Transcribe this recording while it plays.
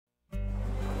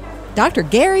Dr.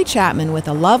 Gary Chapman with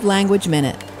a Love Language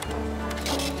Minute.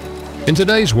 In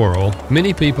today's world,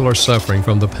 many people are suffering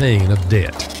from the pain of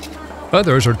debt.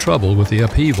 Others are troubled with the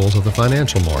upheavals of the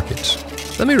financial markets.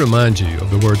 Let me remind you of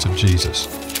the words of Jesus.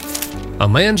 A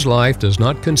man's life does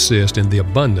not consist in the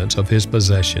abundance of his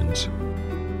possessions.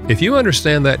 If you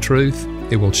understand that truth,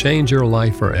 it will change your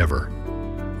life forever.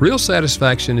 Real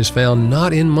satisfaction is found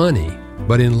not in money,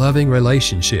 but in loving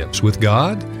relationships with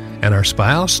God and our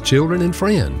spouse, children, and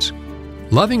friends.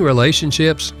 Loving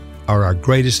relationships are our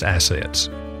greatest assets.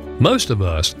 Most of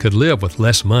us could live with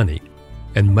less money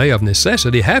and may of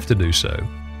necessity have to do so.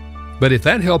 But if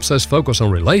that helps us focus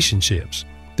on relationships,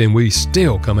 then we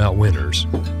still come out winners.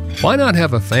 Why not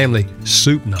have a family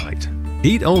soup night?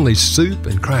 Eat only soup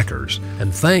and crackers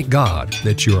and thank God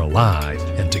that you're alive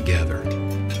and together.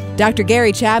 Dr.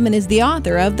 Gary Chapman is the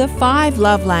author of The 5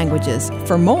 Love Languages.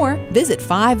 For more, visit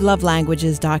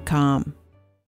 5lovelanguages.com.